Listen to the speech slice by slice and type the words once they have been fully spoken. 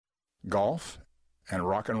Golf and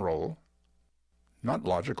rock and roll, not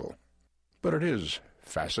logical, but it is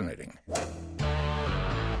fascinating.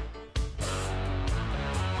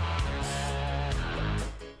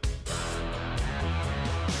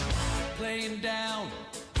 Laying down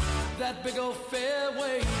that big old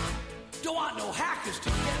fairway, don't want no hackers to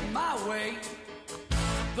get in my way.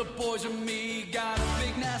 The boys and me got a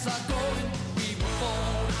big Nassau going, we were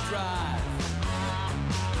born to drive.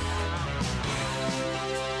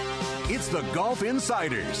 It's the Golf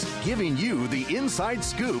Insiders, giving you the inside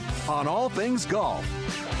scoop on all things golf.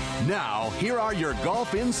 Now, here are your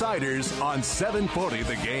Golf Insiders on 740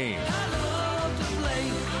 The Game. I love to play.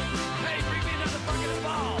 Hey, bring me another bucket of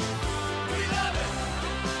ball. We love it.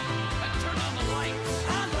 Let's turn on the lights.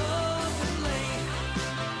 I love to play.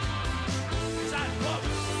 Inside club.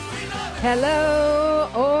 We love it.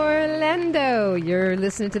 Hello, Orlando. You're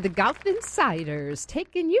listening to the Golf Insiders,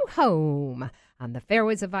 taking you home on the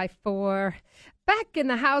fairways of I-4. Back in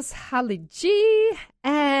the house, Holly G,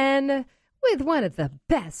 and with one of the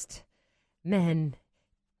best men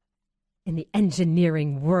in the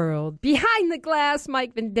engineering world. Behind the glass,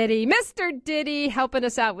 Mike Venditti. Mr. Diddy helping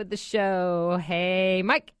us out with the show. Hey,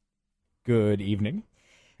 Mike. Good evening.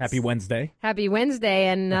 Happy Wednesday. Happy Wednesday.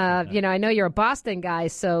 And, I know you're a Boston guy,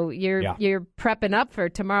 so you're prepping up for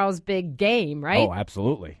tomorrow's big game, right? Oh,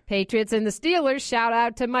 absolutely. Patriots and the Steelers. Shout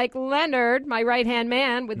out to Mike Leonard, my right-hand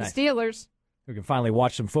man with Nice. the Steelers. We can finally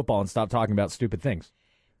watch some football and stop talking about stupid things.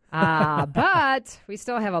 But we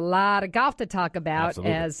still have a lot of golf to talk about.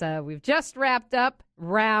 Absolutely. As we've just wrapped up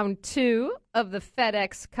round 2 of the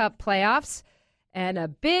FedEx Cup playoffs. And a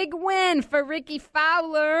big win for Ricky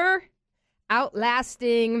Fowler,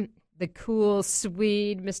 outlasting the cool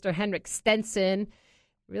Swede, Mr. Henrik Stenson.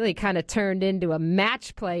 Really kind of turned into a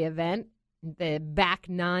match play event, the back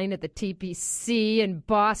 9 at the TPC in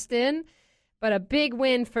Boston. But a big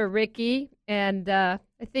win for Ricky, and I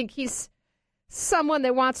think he's someone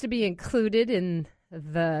that wants to be included in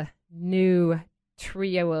the new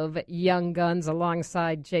trio of young guns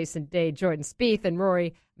alongside Jason Day, Jordan Spieth, and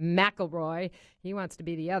Rory McIlroy. He wants to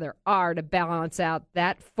be the other R to balance out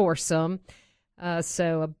that foursome.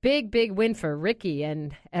 So a big, big win for Ricky,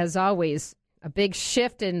 and as always, a big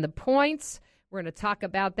shift in the points. We're going to talk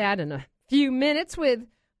about that in a few minutes with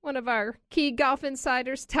one of our key golf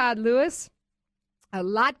insiders, Todd Lewis. A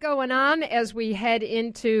lot going on as we head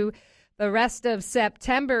into the rest of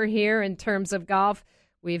September here in terms of golf.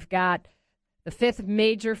 We've got the 5th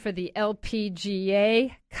major for the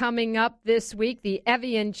LPGA coming up this week, the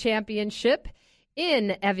Evian Championship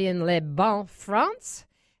in Evian-les-Bains, France.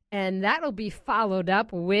 And that'll be followed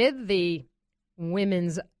up with the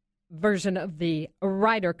women's version of the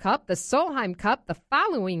Ryder Cup, the Solheim Cup, the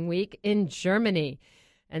following week in Germany.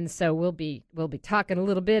 And so we'll be talking a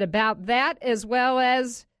little bit about that, as well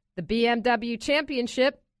as the BMW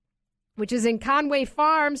Championship, which is in Conway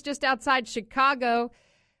Farms, just outside Chicago,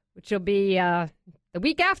 which will be the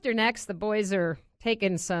week after next. The boys are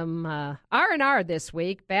taking some R&R this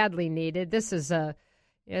week, badly needed. This is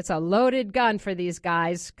it's a loaded gun for these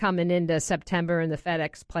guys coming into September in the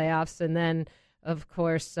FedEx playoffs. And then, of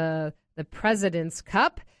course, the President's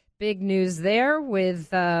Cup. Big news there with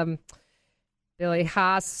Billy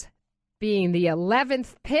Haas being the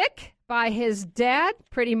 11th pick by his dad.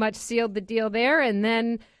 Pretty much sealed the deal there. And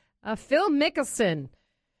then Phil Mickelson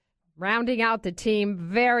rounding out the team.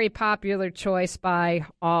 Very popular choice by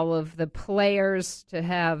all of the players to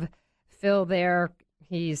have Phil there.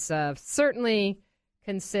 He's certainly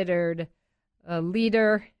considered a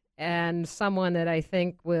leader and someone that I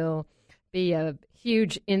think will be a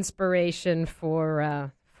huge inspiration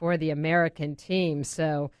for the American team.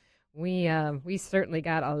 So we certainly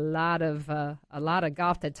got a lot of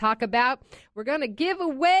golf to talk about. We're going to give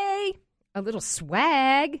away a little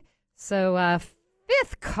swag. So 5th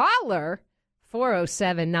caller,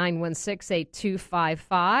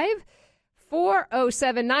 407-916-8255.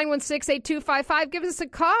 407-916-8255. Give us a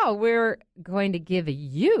call. We're going to give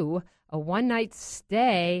you a one-night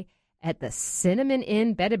stay at the Cinnamon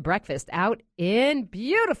Inn Bed and Breakfast out in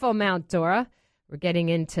beautiful Mount Dora. We're getting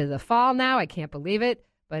into the fall now. I can't believe it,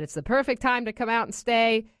 but it's the perfect time to come out and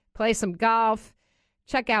stay, play some golf,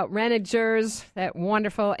 check out Renninger's, that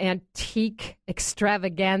wonderful antique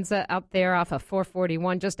extravaganza out there off of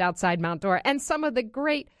 441 just outside Mount Dora, and some of the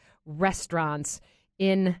great restaurants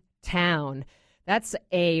in town. That's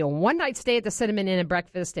a one-night stay at the Cinnamon Inn and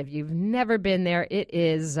Breakfast. If you've never been there, it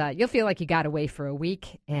is, you'll feel like you got away for a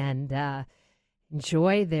week and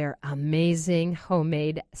enjoy their amazing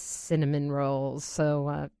homemade cinnamon rolls.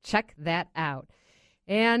 So check that out.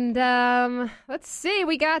 And let's see,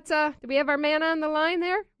 we got. Do we have our man on the line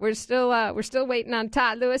there? We're still waiting on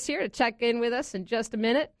Todd Lewis here to check in with us in just a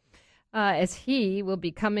minute, as he will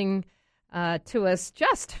be coming to us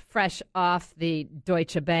just fresh off the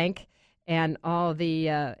Deutsche Bank and all the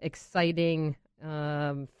exciting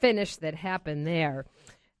finish that happened there.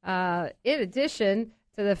 In addition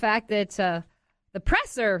to the fact that the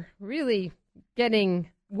press are really getting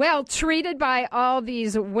well treated by all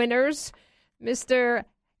these winners. Mr.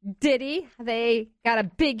 Diddy, they got a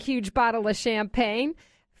big, huge bottle of champagne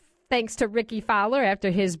thanks to Ricky Fowler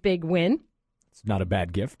after his big win. It's not a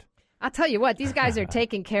bad gift. I'll tell you what, these guys are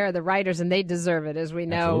taking care of the writers, and they deserve it, as we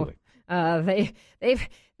know. They've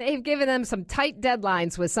given them some tight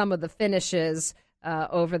deadlines with some of the finishes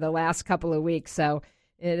over the last couple of weeks. So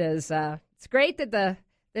it is it's great that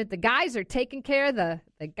the guys are taking care of the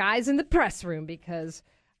guys in the press room, because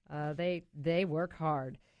they work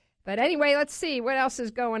hard. But anyway, let's see what else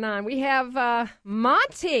is going on. We have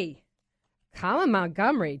Monty, Colin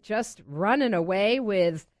Montgomery, just running away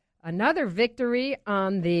with another victory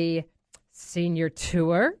on the Senior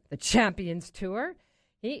Tour, the Champions Tour.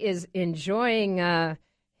 He is enjoying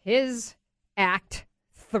his Act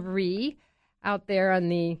 3 out there on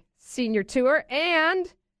the Senior Tour.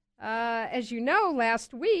 And as you know,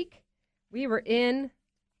 last week we were in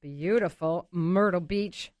beautiful Myrtle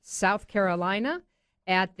Beach, South Carolina,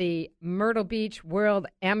 at the Myrtle Beach World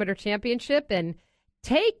Amateur Championship, and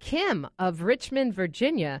Tay Kim of Richmond,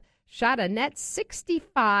 Virginia, shot a net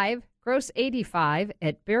 65, gross 85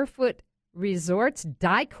 at Barefoot Resorts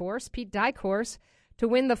Pete Dye Course, to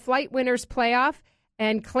win the Flight Winners Playoff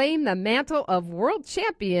and claim the mantle of world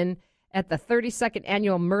champion at the 32nd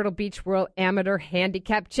Annual Myrtle Beach World Amateur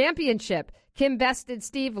Handicap Championship. Kim bested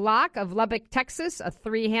Steve Locke of Lubbock, Texas, a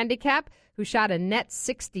 3 handicap, who shot a net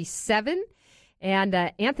 67. And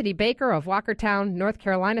Anthony Baker of Walkertown, North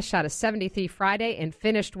Carolina, shot a 73 Friday and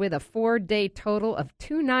finished with a 4-day total of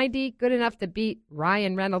 290, good enough to beat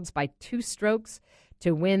Ryan Reynolds by 2 strokes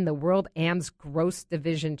to win the World AMS Gross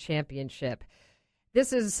Division Championship.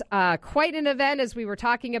 This is quite an event, as we were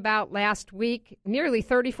talking about last week. Nearly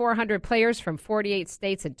 3,400 players from 48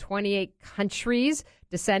 states and 28 countries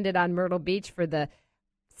descended on Myrtle Beach for the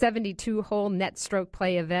 72-hole net stroke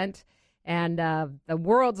play event. And the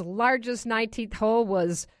world's largest 19th hole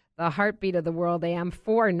was the heartbeat of the World Am.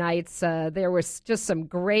 4 nights. There was just some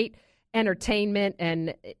great entertainment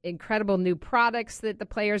and incredible new products that the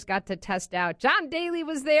players got to test out. John Daly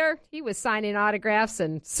was there. He was signing autographs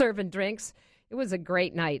and serving drinks. It was a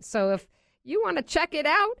great night. So if you want to check it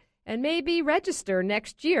out and maybe register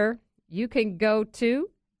next year, you can go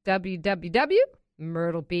to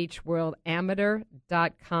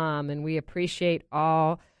www.myrtlebeachworldamateur.com. And we appreciate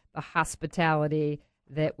all the hospitality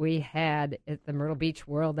that we had at the Myrtle Beach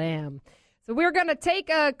World Am. So we're going to take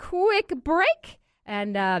a quick break,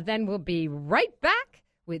 and then we'll be right back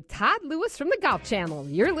with Todd Lewis from the Golf Channel.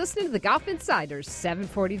 You're listening to the Golf Insiders,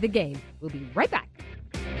 740 The Game. We'll be right back.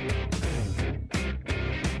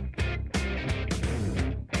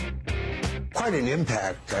 Quite an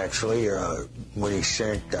impact, actually, when he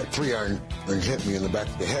sank that 3-iron and hit me in the back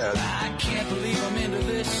of the head. I can't believe I'm into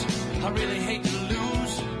this. I really hate to lose.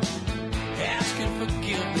 Asking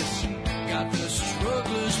forgiveness, got the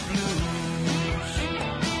struggler's blues.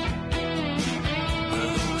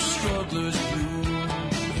 Those struggler's blues.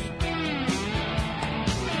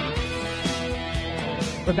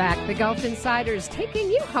 We're back. The Golf Insiders taking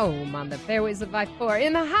you home on the fairways of I-4.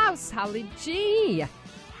 In the house, Holly G.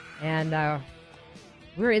 And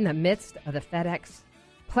we're in the midst of the FedEx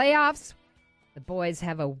playoffs. The boys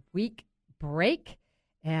have a week break,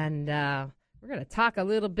 and we're going to talk a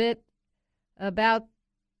little bit about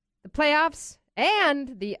the playoffs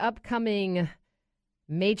and the upcoming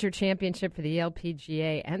major championship for the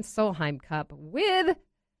LPGA and Solheim Cup with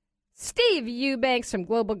Steve Eubanks from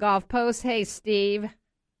Global Golf Post. Hey, Steve.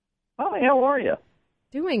 Hi, how are you?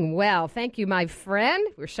 Doing well. Thank you, my friend.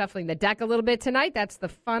 We're shuffling the deck a little bit tonight. That's the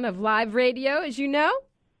fun of live radio, as you know.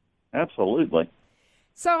 Absolutely.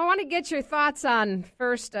 So I want to get your thoughts on,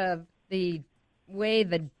 first, the way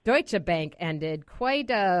the Deutsche Bank ended. Quite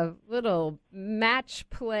a little match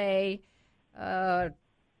play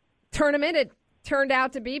tournament it turned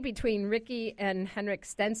out to be between Ricky and Henrik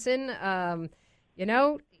Stenson.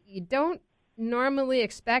 You don't normally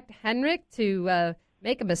expect Henrik to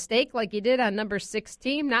make a mistake like he did on number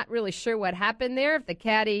 16. Not really sure what happened there. If the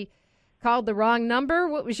caddy called the wrong number,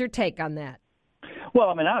 what was your take on that? Well,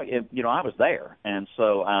 I mean, I was there, and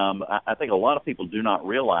so I think a lot of people do not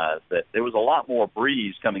realize that there was a lot more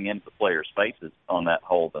breeze coming into the players' faces on that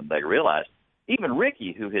hole than they realized. Even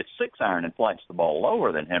Ricky, who hit 6-iron and flights the ball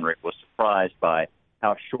lower than Henrik, was surprised by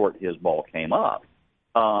how short his ball came up.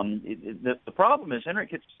 The problem is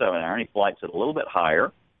Henrik hits the 7-iron. He flights it a little bit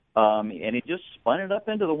higher, and he just spun it up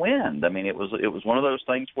into the wind. I mean, it was one of those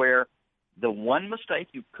things where the one mistake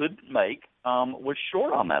you couldn't make was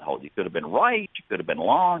short on that hole. You could have been right, you could have been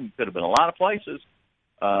long, you could have been a lot of places.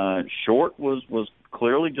 Short was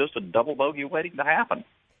clearly just a double bogey waiting to happen.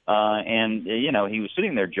 And he was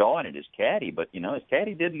sitting there jawing at his caddy, but his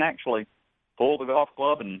caddy didn't actually pull the golf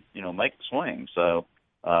club and make the swing. So.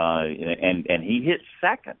 And he hit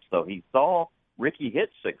second, so he saw Ricky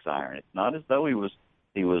hit 6-iron. It's not as though he was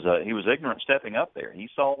ignorant stepping up there. He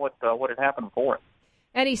saw what had happened for him.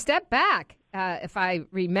 And he stepped back, if I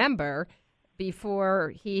remember,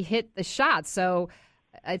 before he hit the shot. So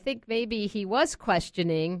I think maybe he was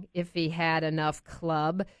questioning if he had enough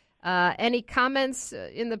club. Any comments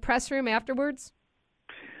in the press room afterwards?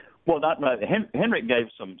 Well, Henrik gave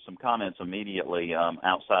some comments immediately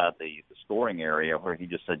outside the scoring area where he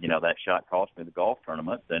just said, that shot cost me the golf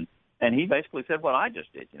tournament, and he basically said what I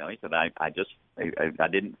just did. He said I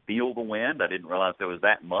didn't feel the wind, I didn't realize there was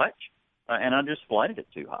that much, and I just flighted it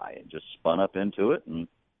too high and just spun up into it, and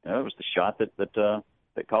it was the shot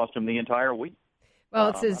that cost him the entire week.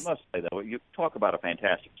 Well, I must say though, you talk about a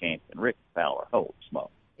fantastic champion, Rick Fowler. Holy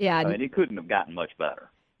smoke! Yeah, I mean, he couldn't have gotten much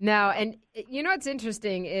better. No, and what's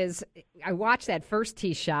interesting is I watched that first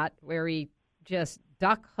tee shot where he just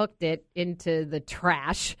duck hooked it into the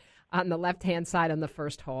trash on the left-hand side on the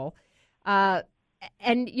first hole. And,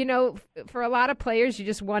 for a lot of players, you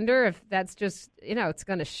just wonder if that's just, it's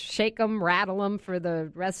going to shake them, rattle them for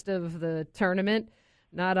the rest of the tournament,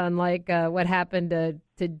 not unlike what happened to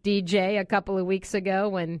DJ a couple of weeks ago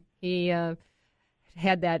when he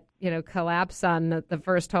had that, collapse on the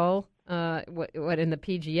first hole. What in the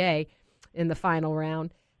PGA in the final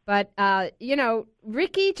round. But,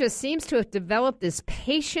 Ricky just seems to have developed this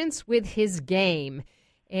patience with his game.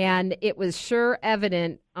 And it was sure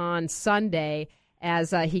evident on Sunday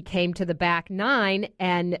as he came to the back nine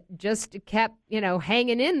and just kept,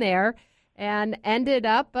 hanging in there and ended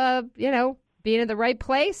up, being in the right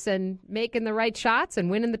place and making the right shots and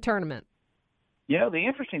winning the tournament. The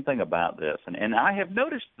interesting thing about this, and I have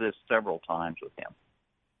noticed this several times with him,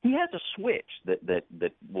 he has a switch that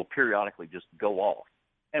will periodically just go off.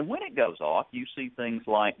 And when it goes off, you see things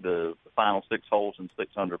like the final 6 holes and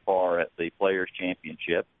 6 under par at the Players'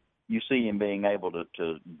 Championship. You see him being able to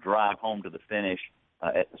drive home to the finish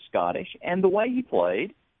at the Scottish, and the way he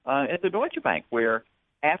played at the Deutsche Bank, where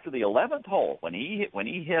after the 11th hole, when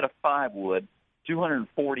he hit a 5-wood,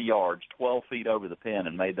 240 yards, 12 feet over the pin,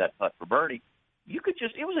 and made that putt for birdie, he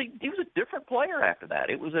was a different player after that.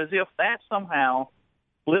 It was as if that somehow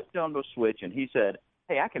flipped on the switch, and he said,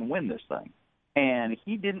 hey, I can win this thing. And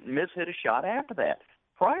he didn't miss-hit a shot after that.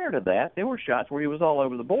 Prior to that, there were shots where he was all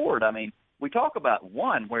over the board. I mean, we talk about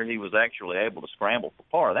one where he was actually able to scramble for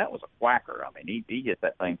par. That was a whacker. I mean, he hit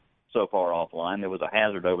that thing so far offline. There was a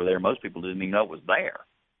hazard over there. Most people didn't even know it was there.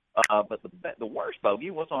 But the worst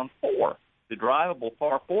bogey was on 4, the drivable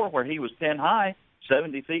par 4, where he was 10 high,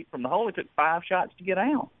 70 feet from the hole. It took 5 shots to get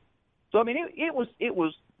out. So, I mean, it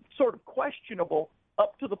was sort of questionable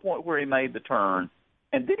up to the point where he made the turn,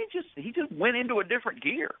 and then he just went into a different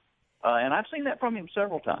gear, and I've seen that from him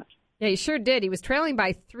several times. Yeah, he sure did. He was trailing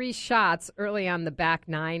by 3 shots early on the back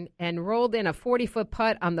nine and rolled in a 40-foot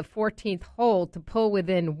putt on the 14th hole to pull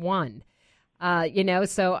within 1.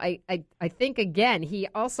 So I think again he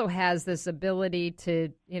also has this ability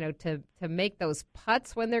to make those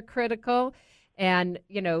putts when they're critical, and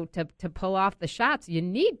to pull off the shots you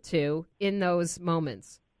need to in those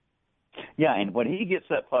moments. Yeah, and when he gets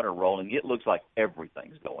that putter rolling, it looks like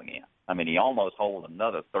everything's going in. I mean, he almost holed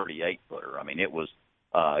another 38-footer. I mean, it was,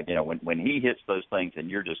 when he hits those things,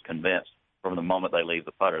 and you're just convinced from the moment they leave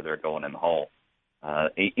the putter, they're going in the hole.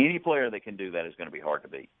 Any player that can do that is going to be hard to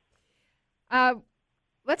beat.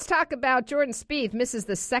 Let's talk about Jordan Spieth. Misses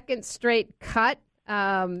the 2nd straight cut.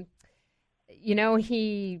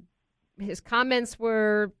 His comments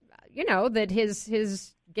were, that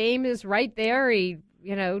his game is right there. He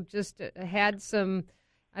just had some,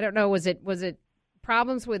 I don't know, was it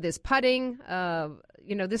problems with his putting?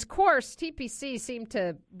 This course, TPC seemed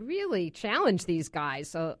to really challenge these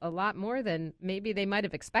guys a lot more than maybe they might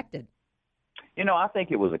have expected. I think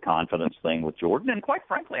it was a confidence thing with Jordan, and quite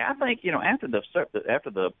frankly, I think after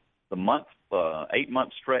the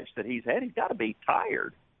 8-month stretch that he's had, he's got to be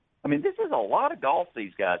tired. I mean, this is a lot of golf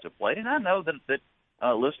these guys have played, and I know that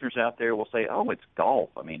listeners out there will say, "Oh, it's golf.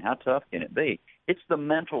 I mean, how tough can it be?" It's the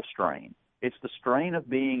mental strain. It's the strain of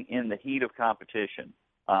being in the heat of competition,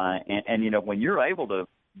 and when you're able to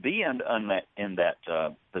be in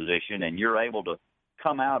that position, and you're able to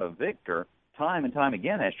come out a victor time and time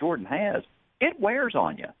again, as Jordan has, it wears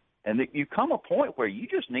on you. And that you come a point where you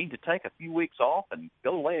just need to take a few weeks off and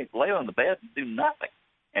go lay on the bed and do nothing.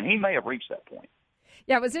 And he may have reached that point.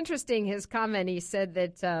 Yeah, it was interesting, his comment. He said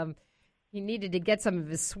that he needed to get some of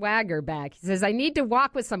his swagger back. He says, I need to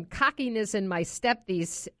walk with some cockiness in my step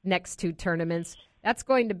these next 2 tournaments. That's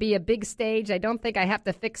going to be a big stage. I don't think I have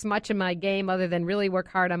to fix much in my game other than really work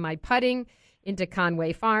hard on my putting into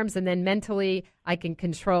Conway Farms, and then mentally I can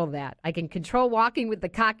control that. I can control walking with the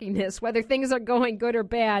cockiness, whether things are going good or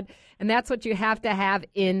bad, and that's what you have to have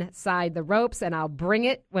inside the ropes, and I'll bring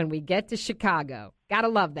it when we get to Chicago. Gotta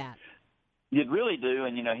love that. You really do,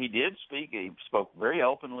 and he did speak. He spoke very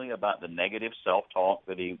openly about the negative self-talk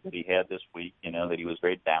that he had this week. That he was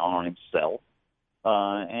very down on himself,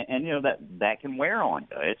 and that can wear on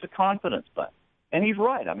you. It's a confidence thing, and he's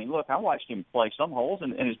right. I mean, look, I watched him play some holes,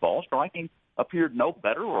 and his ball striking appeared no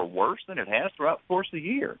better or worse than it has throughout the course of the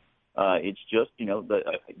year. It's just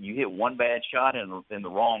you hit one bad shot in the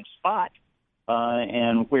wrong spot,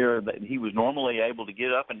 and where he was normally able to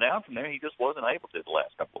get up and down from there, he just wasn't able to the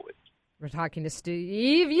last couple of weeks. We're talking to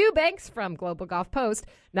Steve Eubanks from Global Golf Post,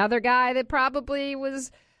 another guy that probably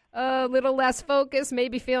was a little less focused,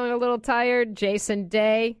 maybe feeling a little tired. Jason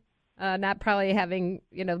Day, not probably having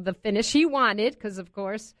the finish he wanted, because of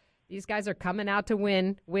course these guys are coming out to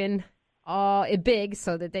win big,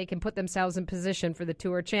 so that they can put themselves in position for the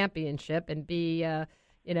Tour Championship and be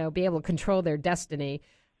able to control their destiny.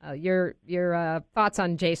 Your thoughts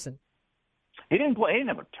on Jason? He didn't play. He didn't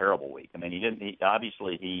have a terrible week. I mean, he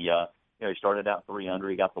started out 3 under.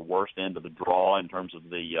 He got the worst end of the draw in terms of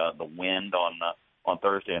the wind on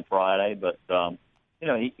Thursday and Friday. But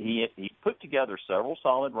he put together several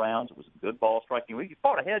solid rounds. It was a good ball striking week. He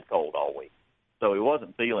fought a head cold all week, so he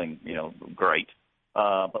wasn't feeling great.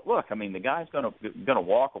 But look, I mean, the guy's going to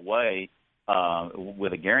walk away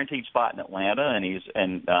with a guaranteed spot in Atlanta, and he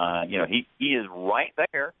is right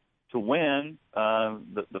there to win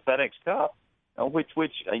the FedEx Cup, which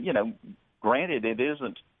granted it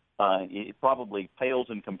isn't. It probably pales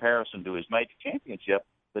in comparison to his major championship,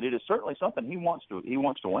 but it is certainly something he wants to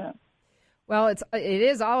win. Well, it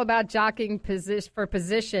is all about jockeying for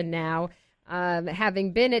position now.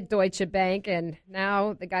 Having been at Deutsche Bank, and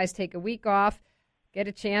now the guys take a week off, get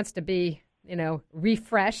a chance to be,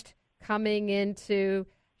 refreshed coming into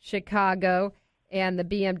Chicago and the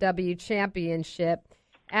BMW Championship.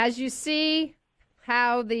 As you see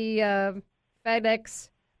how the FedEx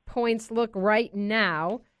points look right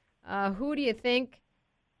now, who do you think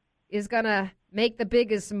is going to make the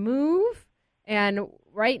biggest move? And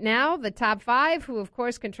right now, the top 5, who of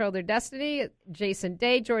course control their destiny, Jason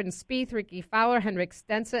Day, Jordan Spieth, Ricky Fowler, Henrik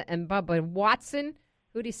Stenson, and Bubba Watson.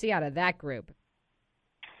 Who do you see out of that group?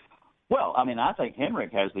 Well, I mean, I think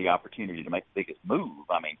Henrik has the opportunity to make the biggest move.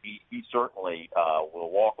 I mean, he certainly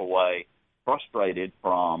will walk away frustrated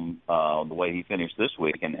from the way he finished this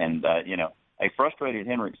week, and a frustrated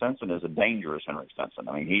Henrik Stenson is a dangerous Henrik Stenson.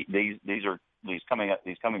 I mean, these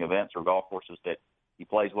coming events are golf courses that he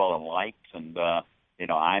plays well and likes, and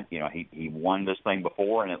he won this thing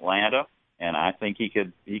before in Atlanta, and I think he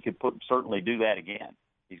could certainly do that again.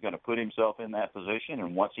 He's going to put himself in that position,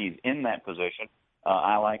 and once he's in that position,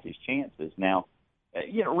 I like his chances. Now,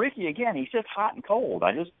 Ricky, again, he's just hot and cold.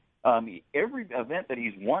 Every event that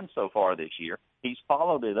he's won so far this year, he's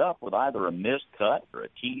followed it up with either a missed cut or a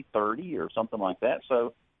T30 or something like that.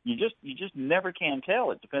 So you just never can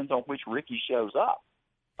tell. It depends on which Ricky shows up.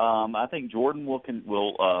 I think Jordan will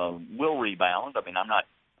rebound. I mean, I'm not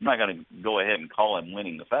going to go ahead and call him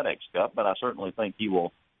winning the FedEx Cup, but I certainly think he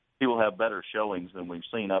will have better showings than we've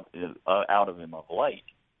seen out of him of late.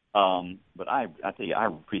 But I tell you, I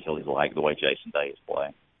really like the way Jason Day is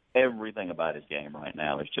playing. Everything about his game right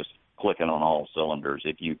now is just clicking on all cylinders.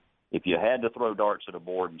 If you had to throw darts at a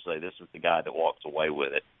board and say this is the guy that walks away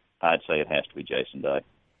with it, I'd say it has to be Jason Day.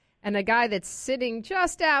 And a guy that's sitting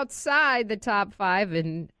just outside the top 5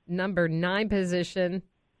 in number 9 position,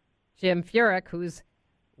 Jim Furyk, who's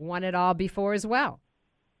won it all before as well.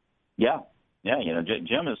 Yeah.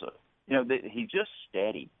 Jim is he's just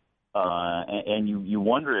steady. And you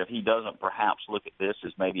wonder if he doesn't perhaps look at this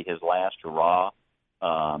as maybe his last hurrah.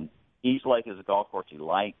 East Lake is a golf course he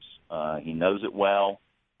likes. He knows it well.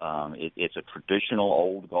 It's a traditional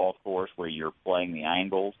old golf course where you're playing the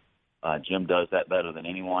angles. Jim does that better than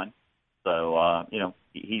anyone. So,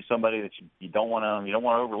 he's somebody that you don't want to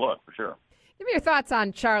overlook for sure. Give me your thoughts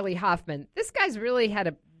on Charlie Hoffman. This guy's really had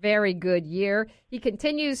a very good year. He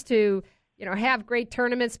continues to, have great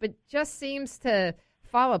tournaments, but just seems to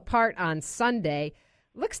fall apart on Sunday.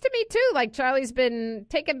 looks to me, too, like Charlie's been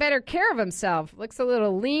taking better care of himself. Looks a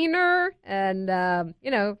little leaner and,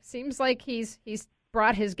 seems like he's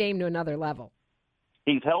brought his game to another level.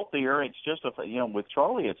 He's healthier. It's just, with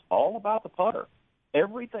Charlie, it's all about the putter.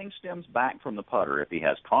 Everything stems back from the putter. If he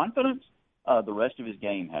has confidence, the rest of his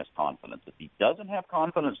game has confidence. If he doesn't have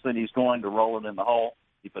confidence that he's going to roll it in the hole,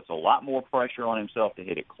 he puts a lot more pressure on himself to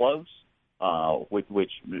hit it close,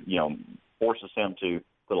 which forces him to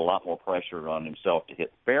put a lot more pressure on himself to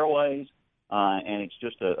hit fairways, and it's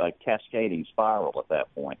just a cascading spiral at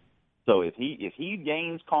that point. So if he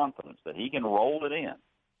gains confidence that he can roll it in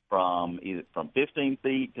from 15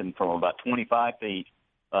 feet and from about 25 feet,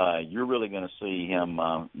 you're really going to see him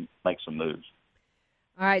make some moves.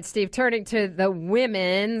 All right, Steve, turning to the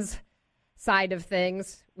women's side of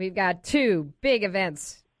things, we've got two big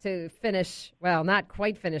events to finish, well, not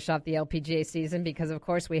quite finish off the LPGA season because, of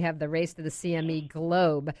course, we have the race to the CME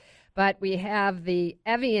Globe. But we have the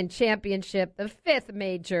Evian Championship, the fifth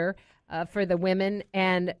major for the women,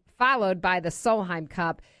 and followed by the Solheim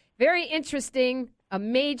Cup. Very interesting, a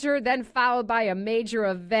major, then followed by a major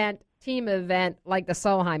event, team event like the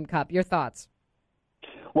Solheim Cup. Your thoughts?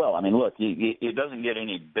 Well, I mean, look, it doesn't get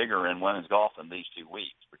any bigger in women's golf in these 2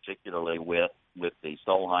 weeks, particularly with the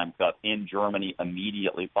Solheim Cup in Germany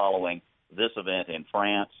immediately following this event in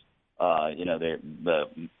France. A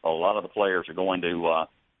lot of the players are going to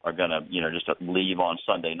just leave on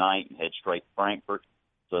Sunday night and head straight to Frankfurt.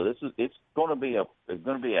 So it's going to be a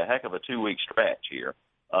heck of a 2-week stretch here.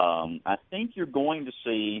 I think you're going to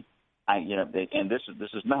see, and this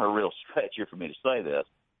is not a real stretch here for me to say this.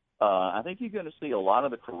 I think you're going to see a lot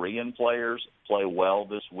of the Korean players play well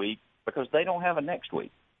this week because they don't have a next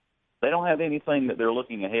week. They don't have anything that they're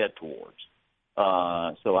looking ahead towards.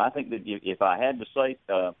 So I think that if I had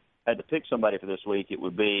to pick somebody for this week, it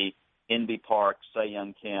would be Inbee Park,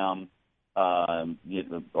 Se-Young Kim,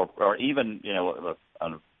 or even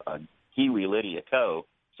a Kiwi Lydia Ko,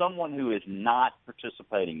 someone who is not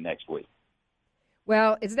participating next week.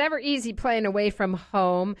 Well, it's never easy playing away from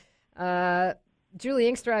home. Julie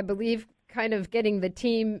Inkster, I believe, kind of getting the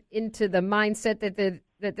team into the mindset that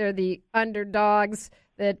they're the underdogs,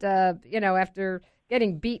 that, after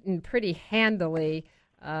getting beaten pretty handily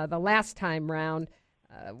the last time round,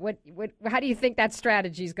 how do you think that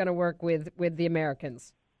strategy is going to work with the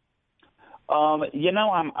Americans? I'm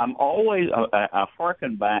always I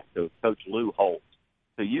hearken back to Coach Lou Holtz,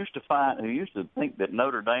 who used to think that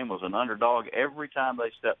Notre Dame was an underdog every time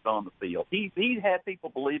they stepped on the field. He had people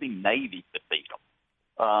believing Navy could beat them.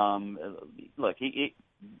 Look,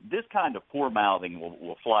 this kind of poor mouthing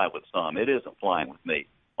will fly with some. It isn't flying with me.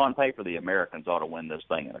 On paper, the Americans ought to win this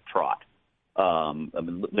thing in a trot.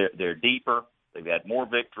 They're deeper. They've had more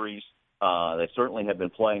victories. They certainly have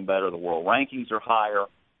been playing better. The world rankings are higher.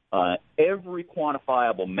 Every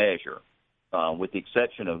quantifiable measure, with the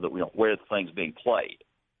exception of where the thing's being played,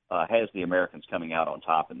 has the Americans coming out on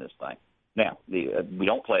top in this thing. Now, we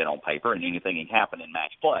don't play it on paper, and anything can happen in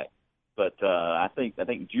match play. But I think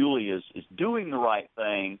Julie is doing the right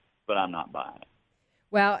thing, but I'm not buying it.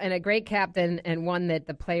 Well, and a great captain, and one that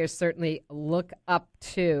the players certainly look up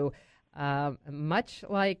to, much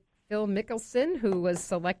like Phil Mickelson, who was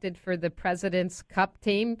selected for the President's Cup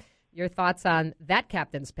team. Your thoughts on that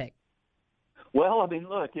captain's pick? Well, I mean,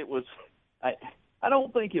 look, I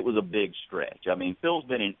don't think it was a big stretch. I mean, Phil's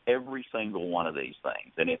been in every single one of these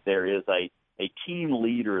things, and if there is a team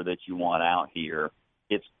leader that you want out here,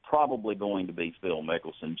 it's probably going to be Phil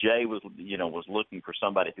Mickelson. Jay was looking for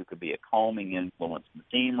somebody who could be a calming influence in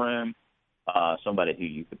the team room, somebody who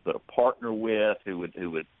you could put a partner with, who would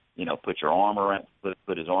put his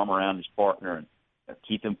arm around his partner and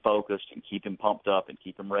keep him focused and keep him pumped up and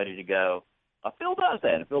keep him ready to go. Phil does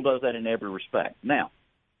that, and Phil does that in every respect. Now,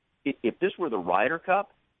 if this were the Ryder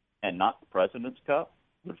Cup and not the President's Cup,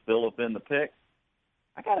 would Phil have been the pick?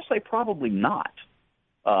 I got to say probably not.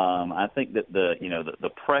 I think that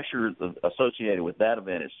the pressure associated with that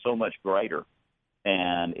event is so much greater,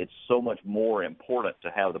 and it's so much more important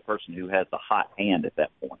to have the person who has the hot hand at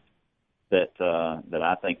that point. That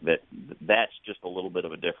I think that's just a little bit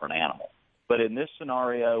of a different animal. But in this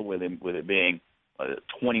scenario, with it being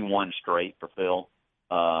 21 straight for Phil,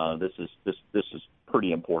 this is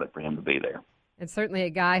pretty important for him to be there. And certainly a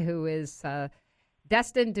guy who is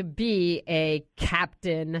destined to be a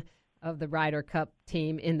captain of the Ryder Cup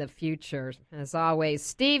team in the future. As always,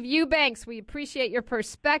 Steve Eubanks, we appreciate your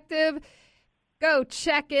perspective. Go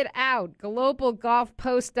check it out,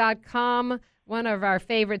 globalgolfpost.com. One of our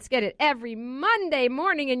favorites. Get it every Monday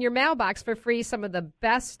morning in your mailbox for free. Some of the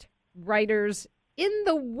best writers in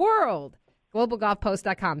the world.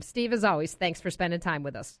 globalgolfpost.com. Steve, as always, thanks for spending time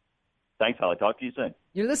with us. Thanks, Holly. Talk to you soon.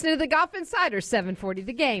 You're listening to the Golf Insider, 740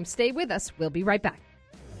 The Game. Stay with us. We'll be right back.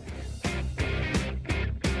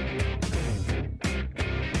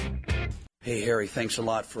 Hey, Harry, thanks a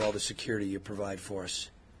lot for all the security you provide for us.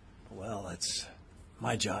 Well, it's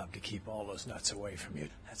my job to keep all those nuts away from you.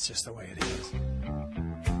 That's just the way it is.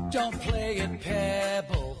 Don't play at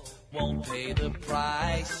Pebble, won't pay the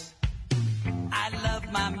price. I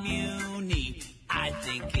love my Muni, I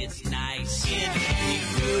think it's nice. It'd be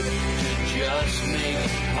good to just make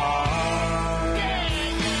par.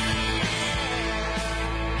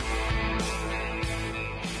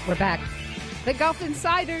 We're back. The Golf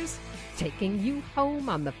Insiders taking you home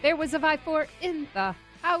on the fairways of I-4 in the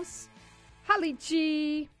house. Holly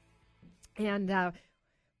G. And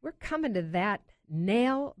we're coming to that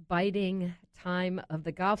nail-biting time of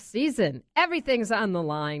the golf season. Everything's on the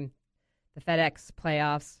line. The FedEx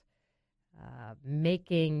playoffs,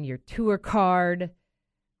 making your tour card,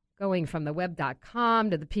 going from the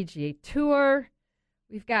web.com to the PGA Tour.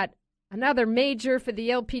 We've got another major for the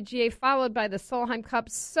LPGA, followed by the Solheim Cup.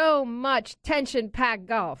 So much tension-packed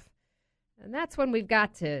golf. And that's when we've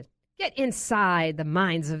got to get inside the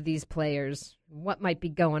minds of these players, what might be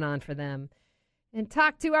going on for them, and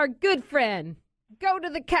talk to our good friend, Go to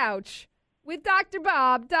the Couch, with Dr.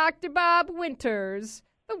 Bob Winters,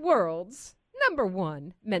 the world's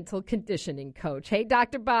 #1 mental conditioning coach. Hey,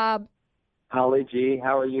 Dr. Bob. Holly G.,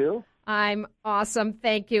 how are you? I'm awesome,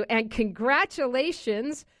 thank you. And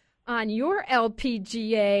congratulations on your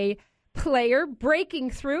LPGA player breaking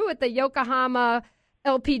through at the Yokohama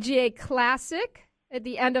LPGA Classic at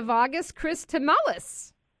the end of August, Chris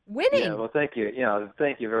Tomullis, winning. Yeah, well, thank you.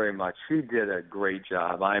 Thank you very much. She did a great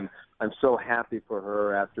job. I'm so happy for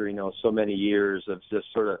her after, so many years of just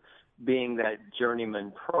sort of being that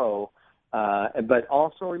journeyman pro, but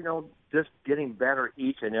also, just getting better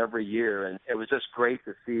each and every year. And it was just great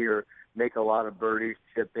to see her make a lot of birdies,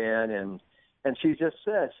 chip in, and she just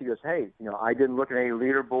said, she goes, hey, I didn't look at any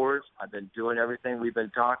leaderboards. I've been doing everything we've been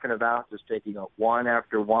talking about, just taking it one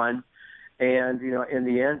after one. And, in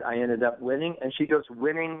the end, I ended up winning. And she goes,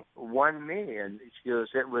 winning won me. And she goes,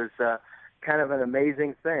 it was kind of an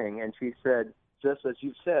amazing thing. And she said, just as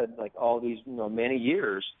you said, like all these, many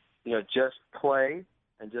years, just play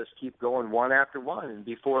and just keep going one after one. And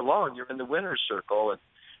before long, you're in the winner's circle.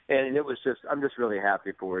 And it was just, I'm just really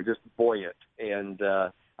happy for her, just buoyant. And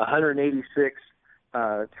 186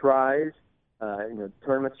 tries,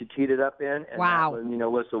 tournaments she teed it up in. And wow. That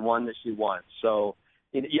one, was the one that she won. So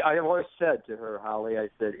I always said to her, Holly, I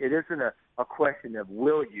said, it isn't a question of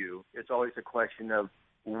will you. It's always a question of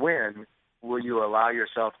when will you allow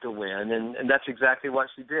yourself to win. And that's exactly what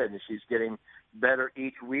she did. And she's getting better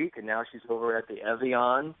each week. And now she's over at the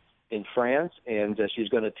Evian in France. And she's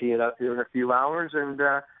going to tee it up here in a few hours. And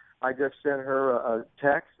I just sent her a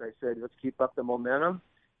text. I said, let's keep up the momentum.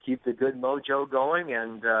 Keep the good mojo going.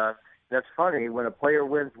 And that's funny. When a player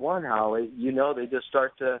wins one, Holly, they just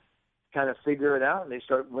start to kind of figure it out, and they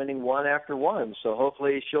start winning one after one. So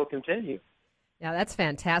hopefully she'll continue. Yeah, that's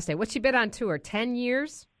fantastic. What's she been on tour, 10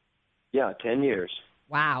 years? Yeah, 10 years.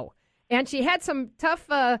 Wow. And she had some tough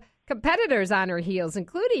competitors on her heels,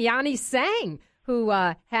 including Yanni Sang, who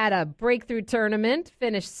had a breakthrough tournament,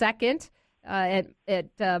 finished second at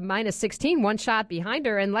minus 16, one shot behind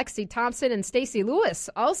her, and Lexi Thompson and Stacey Lewis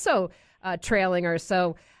also trailing her.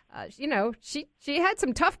 So, she had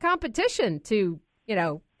some tough competition to,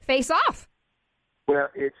 face off. Well,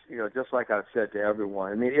 it's, just like I've said to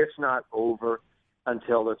everyone, I mean, it's not over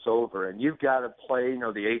until it's over. And you've got to play,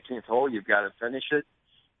 the 18th hole. You've got to finish it.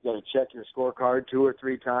 You've got to check your scorecard 2 or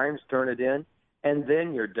 3 times, turn it in, and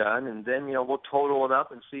then you're done. And then, we'll total it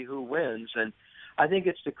up and see who wins. And I think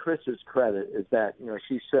it's to Chris's credit is that,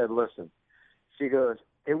 she said, listen, she goes,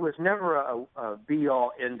 it was never a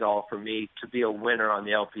be-all, end-all for me to be a winner on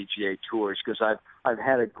the LPGA tours because I've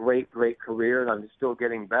had a great, great career and I'm still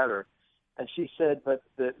getting better. And she said, but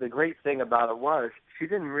the great thing about it was she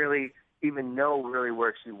didn't really even know really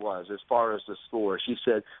where she was as far as the score. She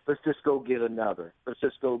said, let's just go get another. Let's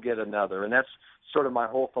just go get another. And that's sort of my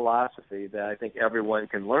whole philosophy that I think everyone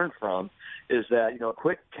can learn from is that,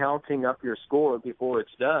 quit counting up your score before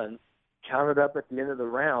it's done. Count it up at the end of the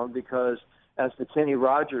round because as the Kenny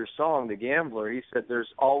Rogers song, The Gambler, he said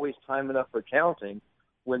there's always time enough for counting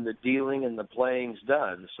when the dealing and the playing's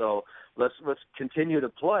done. So let's continue to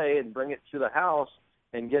play and bring it to the house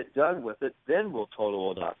and get done with it. Then we'll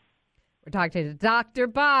total it up. We're talking to Dr.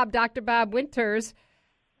 Bob Winters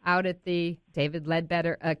out at the David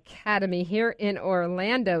Ledbetter Academy here in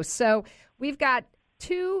Orlando. So we've got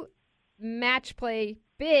 2 match play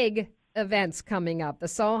big events coming up. The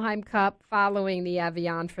Solheim Cup following the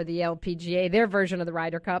Evian for the LPGA, their version of the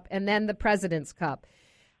Ryder Cup, and then the President's Cup.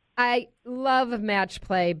 I love match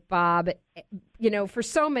play, Bob, for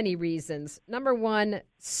so many reasons. Number one,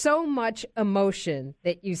 so much emotion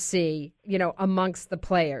that you see, amongst the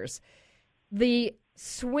players. The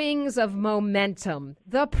swings of momentum,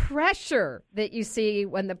 the pressure that you see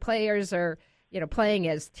when the players are, playing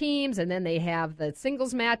as teams, and then they have the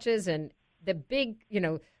singles matches, and the big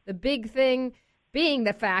thing being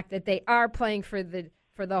the fact that they are playing for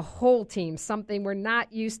the whole team, something we're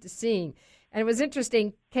not used to seeing. And it was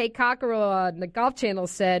interesting, Kay Cockerell on the Golf Channel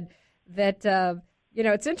said that,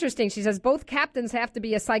 it's interesting. She says both captains have to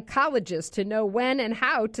be a psychologist to know when and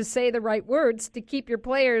how to say the right words to keep your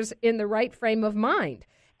players in the right frame of mind.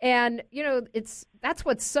 And, that's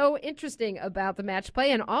what's so interesting about the match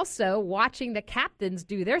play, and also watching the captains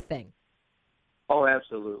do their thing. Oh,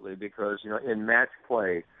 absolutely, because, in match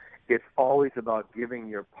play, it's always about giving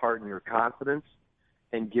your partner confidence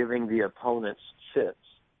and giving the opponents fits.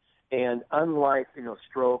 And unlike,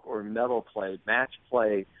 stroke or medal play, match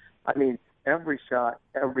play, every shot,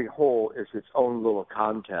 every hole is its own little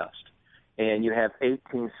contest. And you have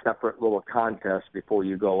 18 separate little contests before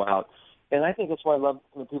you go out. And I think that's why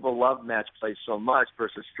people love match play so much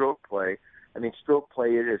versus stroke play. Stroke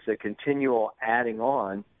play is a continual adding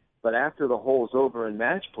on, but after the hole's over in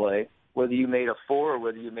match play, whether you made a 4 or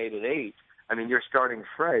whether you made an 8, you're starting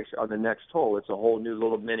fresh on the next hole. It's a whole new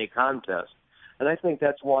little mini contest. And I think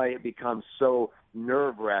that's why it becomes so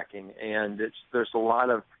nerve-wracking, and there's a lot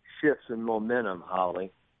of shifts in momentum,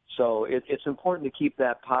 Holly. So it's important to keep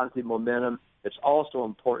that positive momentum. It's also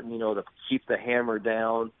important, to keep the hammer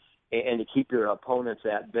down and to keep your opponents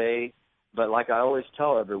at bay. But like I always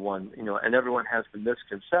tell everyone, and everyone has the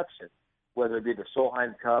misconception, whether it be the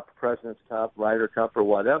Solheim Cup, President's Cup, Ryder Cup, or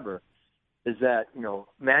whatever, is that,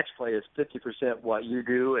 match play is 50% what you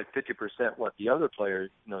do and 50% what the other player,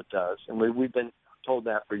 does. And we've been told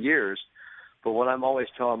that for years. But what I'm always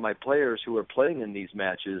telling my players who are playing in these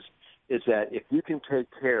matches is that if you can take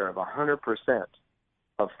care of 100%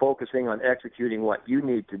 of focusing on executing what you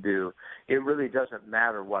need to do, it really doesn't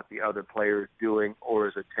matter what the other player is doing or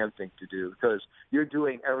is attempting to do, because you're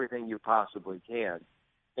doing everything you possibly can.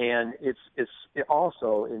 And it's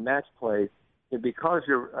also in match play, because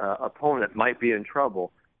your opponent might be in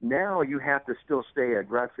trouble, now you have to still stay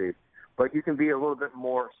aggressive, but you can be a little bit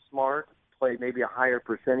more smart, play maybe a higher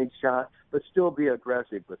percentage shot, but still be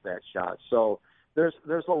aggressive with that shot. So there's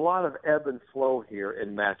a lot of ebb and flow here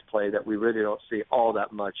in match play that we really don't see all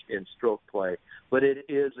that much in stroke play. But it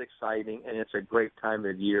is exciting, and it's a great time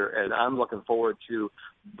of year, and I'm looking forward to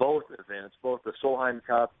both events, both the Solheim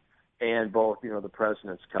Cup and both, the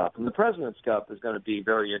President's Cup. And the President's Cup is going to be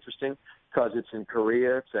very interesting because it's in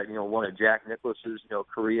Korea. It's at, one of Jack Nicklaus's,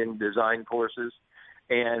 Korean design courses.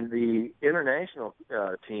 And the international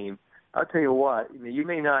team, I'll tell you what, you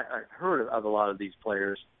may not have heard of a lot of these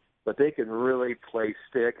players, but they can really play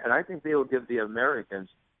stick. And I think they will give the Americans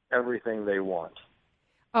everything they want.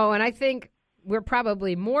 Oh, and I think we're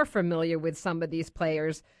probably more familiar with some of these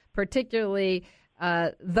players, particularly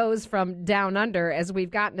those from down under, as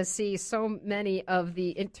we've gotten to see so many of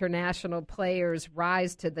the international players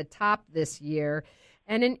rise to the top this year.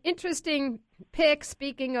 And an interesting pick,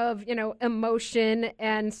 speaking of, emotion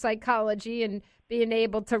and psychology and being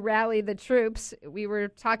able to rally the troops, we were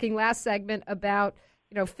talking last segment about,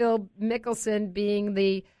 Phil Mickelson being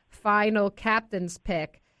the final captain's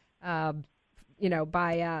pick, by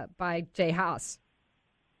Jay Haas.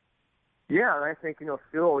 Yeah, and I think,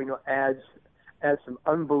 Phil, adds some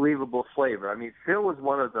unbelievable flavor. Phil is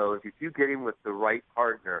one of those, if you get him with the right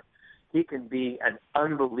partner, he can be an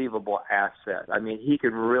unbelievable asset. He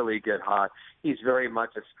can really get hot. He's very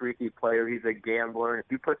much a streaky player. He's a gambler. And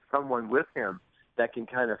if you put someone with him that can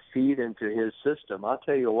kind of feed into his system, I'll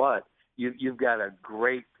tell you what, you've got a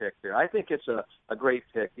great pick there. I think it's a great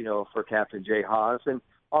pick, for Captain Jay Haas. And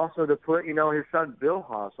also to put, his son Bill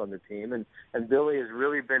Haas on the team. And Billy has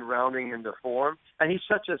really been rounding into form. And he's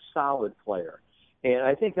such a solid player. And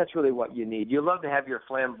I think that's really what you need. You love to have your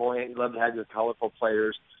flamboyant, you love to have your colorful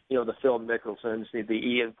players, the Phil Mickelsons, the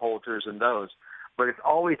Ian Poulters and those. But it's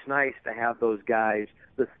always nice to have those guys,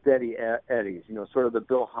 the steady Eddies, sort of the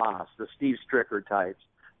Bill Haas, the Steve Stricker types,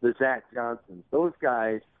 the Zach Johnsons. Those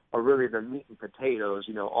guys are really the meat and potatoes,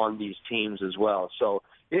 on these teams as well. So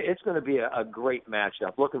it's going to be a great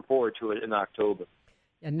matchup. Looking forward to it in October.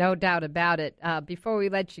 Yeah, no doubt about it. Before we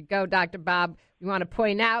let you go, Dr. Bob, we want to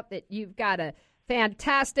point out that you've got a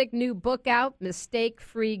fantastic new book out,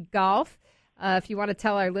 Mistake-Free Golf. If you want to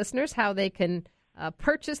tell our listeners how they can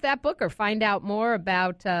purchase that book or find out more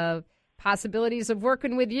about possibilities of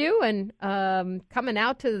working with you and coming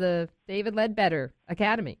out to the David Ledbetter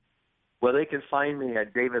Academy? Well, they can find me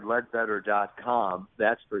at davidledbetter.com,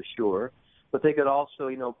 that's for sure. But they could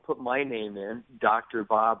also, put my name in,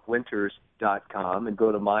 drbobwinters.com, and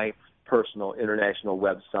go to my personal international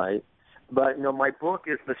website. But, my book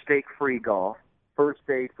is Mistake-Free Golf, First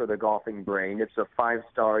Aid for the Golfing Brain. It's a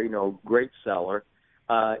 5-star, great seller.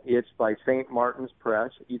 It's by St. Martin's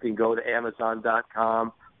Press. You can go to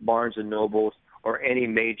Amazon.com, Barnes & Nobles, or any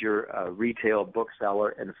major retail bookseller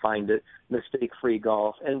and find it, Mistake-Free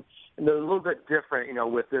Golf. And they're a little bit different,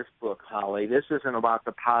 with this book, Holly. This isn't about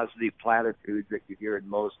the positive platitudes that you hear in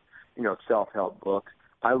most, self-help books.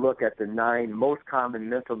 I look at the 9 most common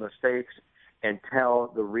mental mistakes and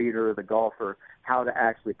tell the reader, the golfer, how to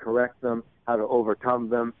actually correct them, how to overcome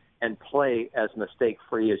them, and play as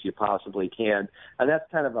mistake-free as you possibly can. And that's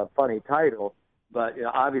kind of a funny title, but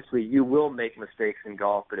obviously you will make mistakes in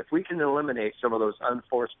golf. But if we can eliminate some of those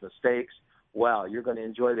unforced mistakes, wow, you're going to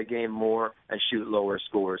enjoy the game more and shoot lower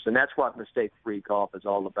scores. And that's what mistake-free golf is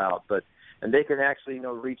all about. And they can actually,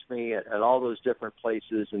 reach me at all those different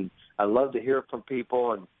places. And I love to hear from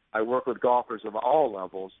people. And I work with golfers of all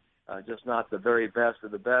levels, just not the very best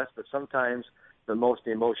of the best, but sometimes the most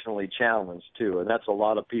emotionally challenged too, and that's a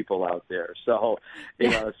lot of people out there. So,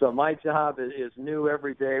 so my job is new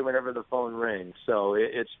every day whenever the phone rings. So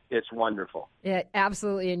it's wonderful. Yeah,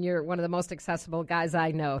 absolutely, and you're one of the most accessible guys I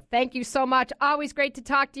know. Thank you so much. Always great to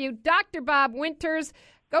talk to you, Dr. Bob Winters.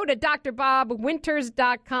 Go to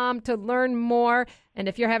drbobwinters.com to learn more, and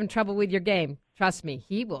if you're having trouble with your game, trust me,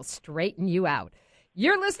 he will straighten you out.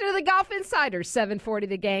 You're listening to the Golf Insider, 740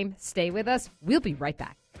 The Game. Stay with us. We'll be right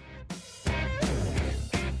back.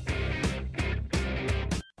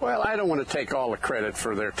 Well, I don't want to take all the credit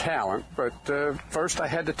for their talent, but first I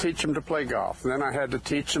had to teach them to play golf. Then I had to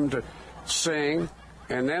teach them to sing,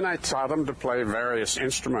 and then I taught them to play various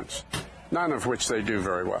instruments, none of which they do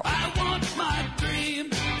very well. I want my dream.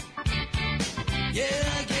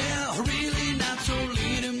 Yeah, really not so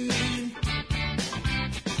lean and mean.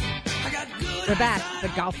 We're back. The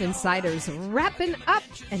Golf Insiders wrapping up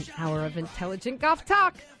an hour of intelligent golf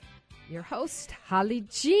talk. Your host, Holly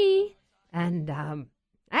G. And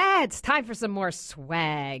it's time for some more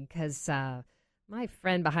swag because my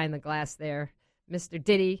friend behind the glass there, Mr.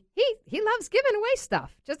 Diddy, he loves giving away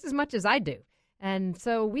stuff just as much as I do. And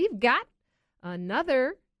so we've got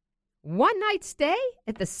another one-night stay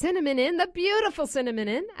at the Cinnamon Inn, the beautiful Cinnamon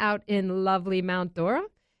Inn out in lovely Mount Dora.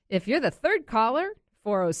 If you're the third caller,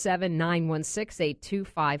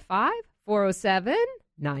 407-916-8255,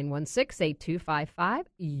 407-916-8255,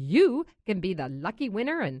 you can be the lucky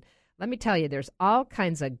winner. And let me tell you, there's all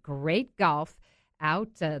kinds of great golf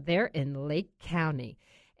out there in Lake County.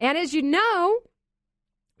 And as you know,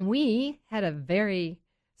 we had a very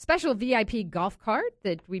special VIP golf cart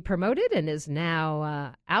that we promoted and is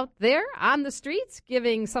now out there on the streets,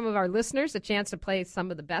 giving some of our listeners a chance to play some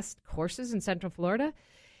of the best courses in Central Florida.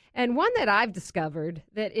 And one that I've discovered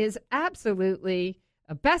that is absolutely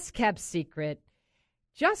a best-kept secret,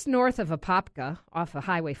 just north of Apopka, off of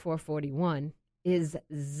Highway 441, is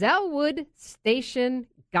Zellwood Station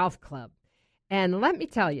Golf Club. And let me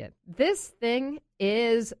tell you, this thing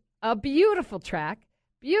is a beautiful track,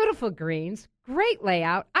 beautiful greens, great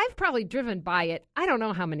layout. I've probably driven by it I don't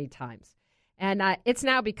know how many times. And it's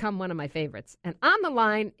now become one of my favorites. And on the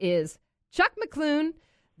line is Chuck McClune,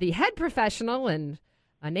 the head professional and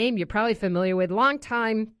a name you're probably familiar with,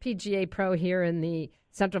 longtime PGA pro here in the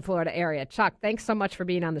Central Florida area. Chuck, thanks so much for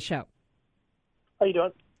being on the show. How you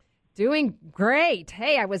doing? Doing great.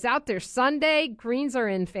 Hey, I was out there Sunday. Greens are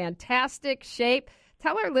in fantastic shape.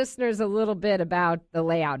 Tell our listeners a little bit about the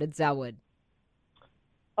layout at Zellwood.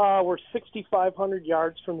 We're 6,500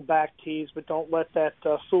 yards from the back tees, but don't let that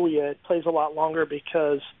fool you. It plays a lot longer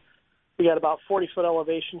because we got about 40-foot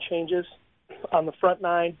elevation changes on the front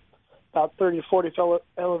 9, about 30 to 40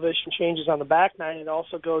 elevation changes on the back 9. It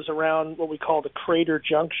also goes around what we call the Crater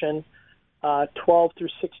Junction. 12 through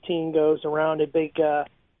 16 goes around a big,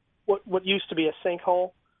 what used to be a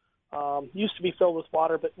sinkhole. Used to be filled with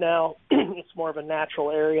water, but now it's more of a natural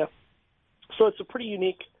area. So it's a pretty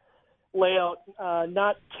unique layout,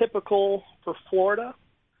 not typical for Florida,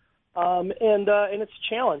 and it's a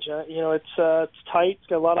challenge. It's tight. It's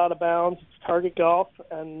got a lot out of bounds. It's target golf,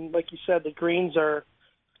 and like you said, the greens are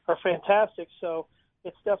fantastic. So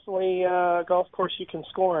it's definitely a golf course you can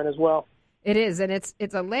score on as well. It is, and it's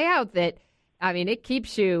a layout that, I mean, it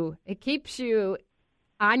keeps you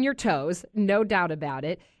on your toes, no doubt about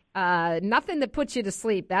it. Nothing that puts you to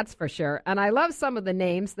sleep, that's for sure. And I love some of the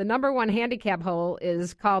names. The number one handicap hole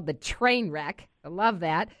is called the Train Wreck. I love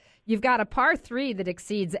that. you've got a par 3 that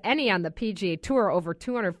exceeds any on the PGA Tour over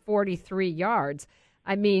 243 yards.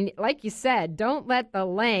 I mean, like you said, don't let the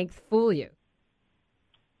length fool you.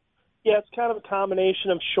 Yeah, it's kind of a combination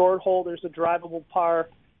of short hole. There's a drivable par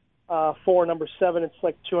 4, number 7. It's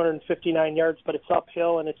like 259 yards, but it's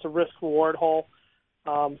uphill, and it's a risk-reward hole.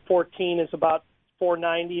 14 is about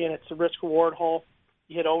 490, and it's a risk-reward hole.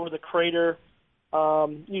 You hit over the crater.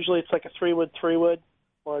 Usually it's like a 3-wood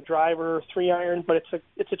or a driver 3-iron, but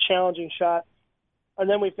it's a challenging shot. And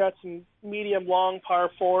then we've got some medium-long par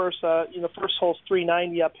 4s. The first hole's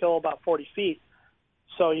 390 uphill, about 40 feet.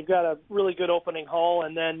 So you've got a really good opening hole.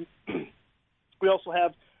 And then we also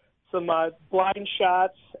have some blind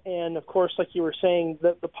shots. And, of course, like you were saying,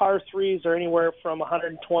 the par 3s are anywhere from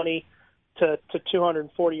 120 to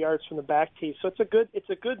 240 yards from the back tee. So it's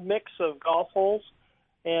a good mix of golf holes.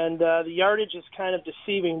 And the yardage is kind of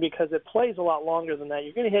deceiving because it plays a lot longer than that.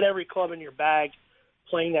 You're going to hit every club in your bag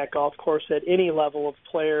playing that golf course at any level of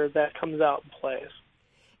player that comes out and plays.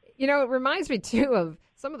 You know, it reminds me, too, of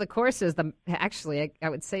some of the courses, I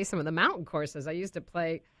would say some of the mountain courses I used to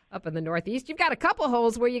play up in the Northeast. You've got a couple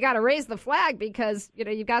holes where you got to raise the flag because,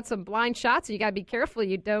 you've got some blind shots. So you got to be careful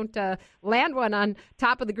you don't land one on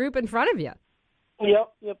top of the group in front of you.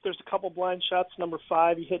 Yep. There's a couple blind shots. Number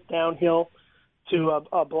 5, you hit downhill to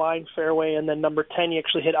a blind fairway, and then number 10, you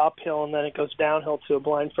actually hit uphill, and then it goes downhill to a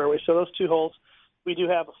blind fairway. So those 2 holes, we do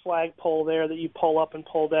have a flag pole there that you pull up and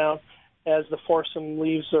pull down as the foursome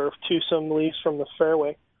leaves or twosome leaves from the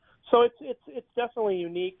fairway. So it's definitely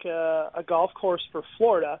unique, a golf course for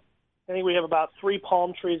Florida. I think we have about 3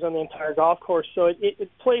 palm trees on the entire golf course, so it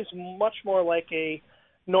plays much more like a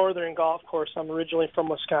northern golf course. I'm originally from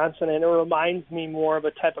Wisconsin, and it reminds me more of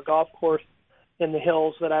a type of golf course in the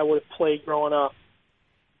hills that I would have played growing up.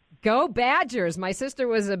 Go Badgers. My sister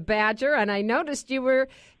was a Badger, and I noticed you were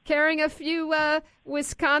carrying a few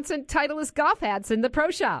Wisconsin Titleist golf hats in the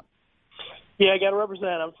pro shop. Yeah, I got to represent.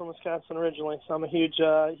 I'm from Wisconsin originally, so I'm a huge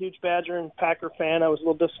Badger and Packer fan. I was a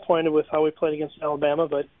little disappointed with how we played against Alabama,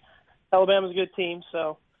 but Alabama's a good team,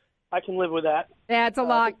 so I can live with that. Yeah, it's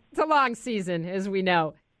a long season, as we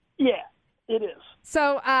know. Yeah, it is.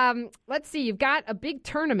 So let's see. You've got a big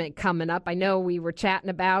tournament coming up. I know we were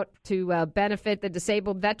chatting about to benefit the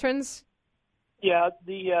disabled veterans. Yeah,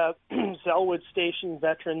 the Zellwood Station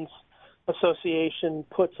Veterans Association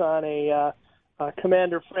puts on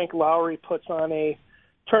Commander Frank Lowry puts on a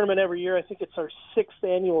tournament every year. I think it's our 6th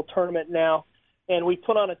annual tournament now, and we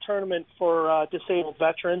put on a tournament for disabled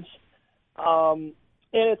veterans. And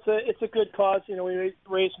it's a good cause. We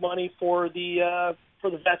raise money for the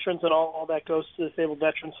veterans, and all that goes to disabled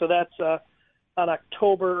veterans. So that's on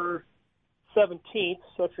October 17th.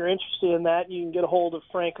 So if you're interested in that, you can get a hold of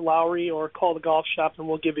Frank Lowry or call the golf shop, and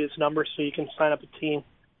we'll give you his number so you can sign up a team.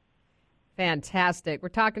 Fantastic. We're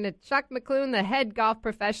talking to Chuck McClune, the head golf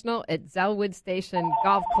professional at Zellwood Station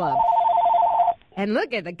Golf Club. And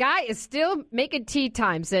look at the guy is still making tee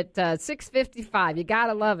times at 6:55. You got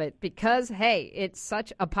to love it because, hey, it's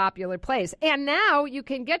such a popular place. And now you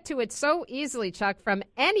can get to it so easily, Chuck, from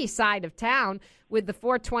any side of town with the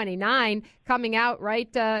 429 coming out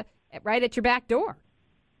right at your back door.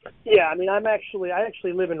 Yeah, I mean, I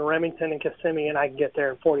actually live in Remington and Kissimmee, and I can get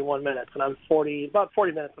there in 41 minutes, and I'm 40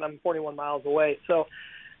 minutes, and I'm 41 miles away. So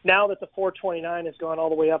now that the 429 has gone all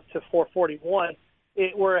the way up to 441,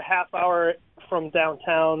 we're a half hour from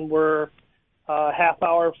downtown. We're a half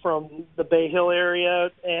hour from the Bay Hill area,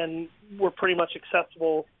 and we're pretty much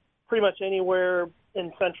accessible pretty much anywhere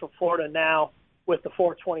in Central Florida now with the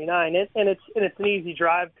 429. And it's an easy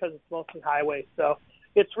drive because it's mostly highway. So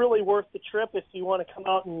it's really worth the trip if you want to come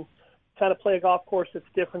out and kind of play a golf course that's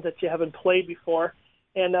different that you haven't played before.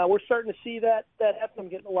 And we're starting to see that happen. I'm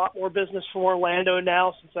getting a lot more business from Orlando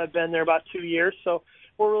now since I've been there about 2 years. So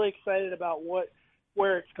we're really excited about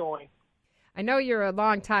where it's going. I know you're a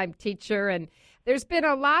longtime teacher, and there's been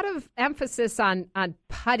a lot of emphasis on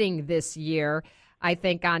putting this year, I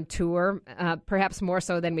think, on tour, perhaps more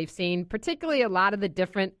so than we've seen, particularly a lot of the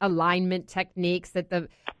different alignment techniques that the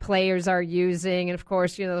players are using. And, of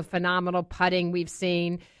course, the phenomenal putting we've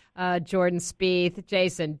seen, Jordan Spieth,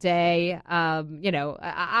 Jason Day.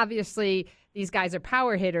 Obviously these guys are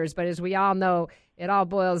power hitters, but as we all know, it all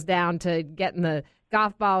boils down to getting the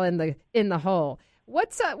golf ball in the hole.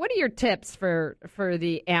 What are your tips for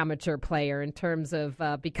the amateur player in terms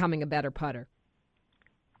of becoming a better putter?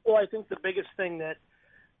 Well, I think the biggest thing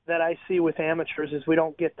that I see with amateurs is they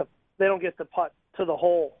don't get the putt to the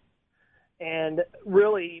hole. And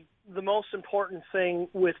really, the most important thing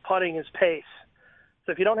with putting is pace.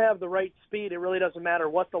 So if you don't have the right speed, it really doesn't matter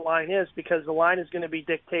what the line is because the line is going to be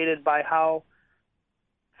dictated by how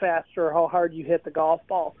fast or how hard you hit the golf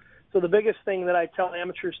ball. So the biggest thing that I tell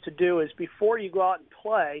amateurs to do is before you go out and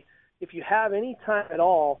play, if you have any time at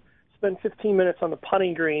all, spend 15 minutes on the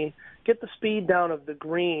putting green, get the speed down of the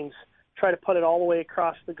greens, try to put it all the way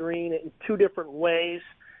across the green in two different ways,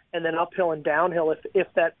 and then uphill and downhill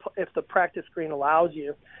if the practice green allows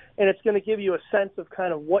you. And it's going to give you a sense of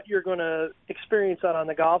kind of what you're going to experience out on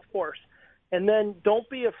the golf course. And then don't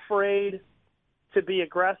be afraid to be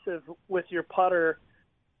aggressive with your putter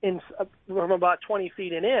from about 20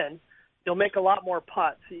 feet and in. You'll make a lot more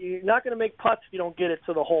putts. You're not going to make putts if you don't get it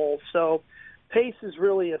to the hole. So pace is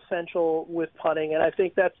really essential with putting, and I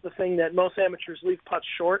think that's the thing that most amateurs leave putts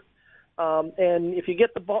short. And if you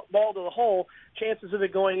get the ball to the hole, chances of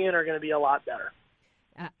it going in are going to be a lot better.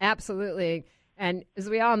 Absolutely. And as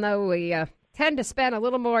we all know, we tend to spend a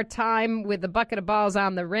little more time with the bucket of balls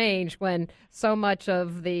on the range when so much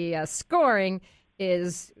of the scoring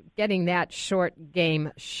is getting that short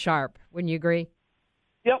game sharp. Wouldn't you agree?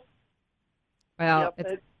 Yep. Well,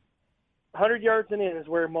 yep. 100 yards and in is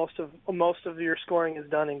where most of your scoring is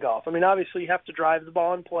done in golf. I mean, obviously you have to drive the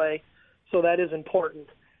ball and play, so that is important.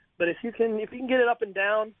 But if you can get it up and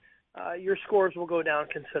down, your scores will go down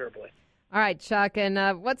considerably. All right, Chuck.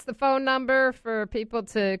 And what's the phone number for people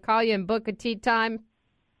to call you and book a tee time?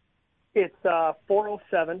 It's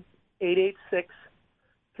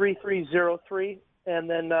 407-886-3303, and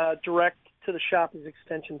then direct to the shop is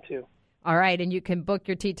extension 2. All right, and you can book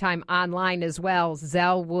your tee time online as well,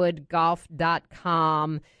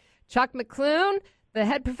 ZellwoodGolf.com. Chuck McClune, the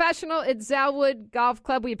head professional at Zellwood Golf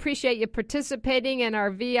Club. We appreciate you participating in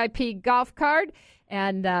our VIP golf card,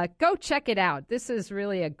 and go check it out. This is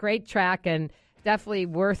really a great track and definitely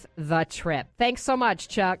worth the trip. Thanks so much,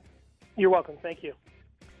 Chuck. You're welcome. Thank you.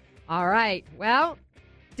 All right. Well,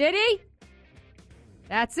 Diddy,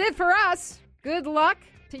 that's it for us. Good luck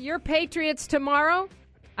to your Patriots tomorrow.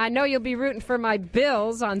 I know you'll be rooting for my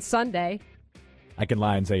Bills on Sunday. I can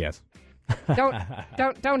lie and say yes.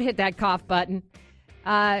 Don't hit that cough button.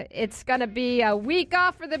 It's going to be a week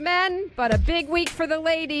off for the men, but a big week for the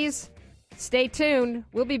ladies. Stay tuned.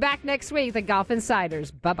 We'll be back next week, the Golf Insiders.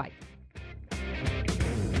 Bye-bye.